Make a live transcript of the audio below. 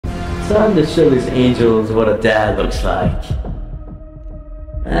time to show these angels what a dad looks like.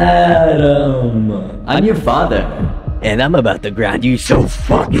 Adam, I'm your father. And I'm about to ground you so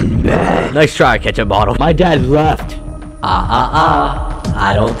fucking bad. Nice try, ketchup bottle. My dad left.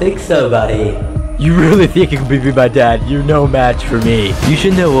 I don't think so, buddy. You really think you can be my dad? You're no match for me. You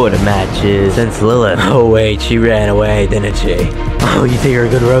should know what a match is. Since Lilith. Oh wait, she ran away, didn't she? Oh, you think you're a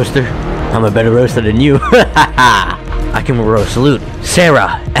good roaster? I'm a better roaster than you. I can roast Luke,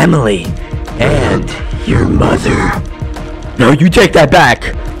 Sarah, Emily, and your mother. No, you take that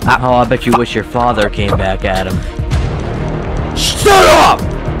back. Oh, I bet you wish your father came back, Adam. Shut up!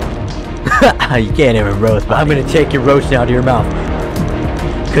 You can't even roast, but I'm gonna take your roast out of your mouth.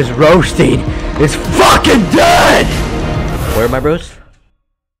 Cause roasting is fucking dead! Where are my roasts?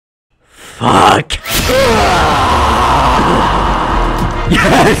 Fuck!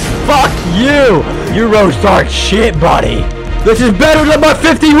 Yes, fuck you! Your roasts aren't shit, buddy! This is better than my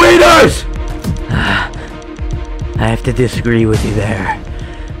 50 wieners! I have to disagree with you there.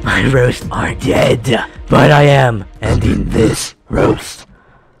 My roasts aren't dead, but I am ending this roast.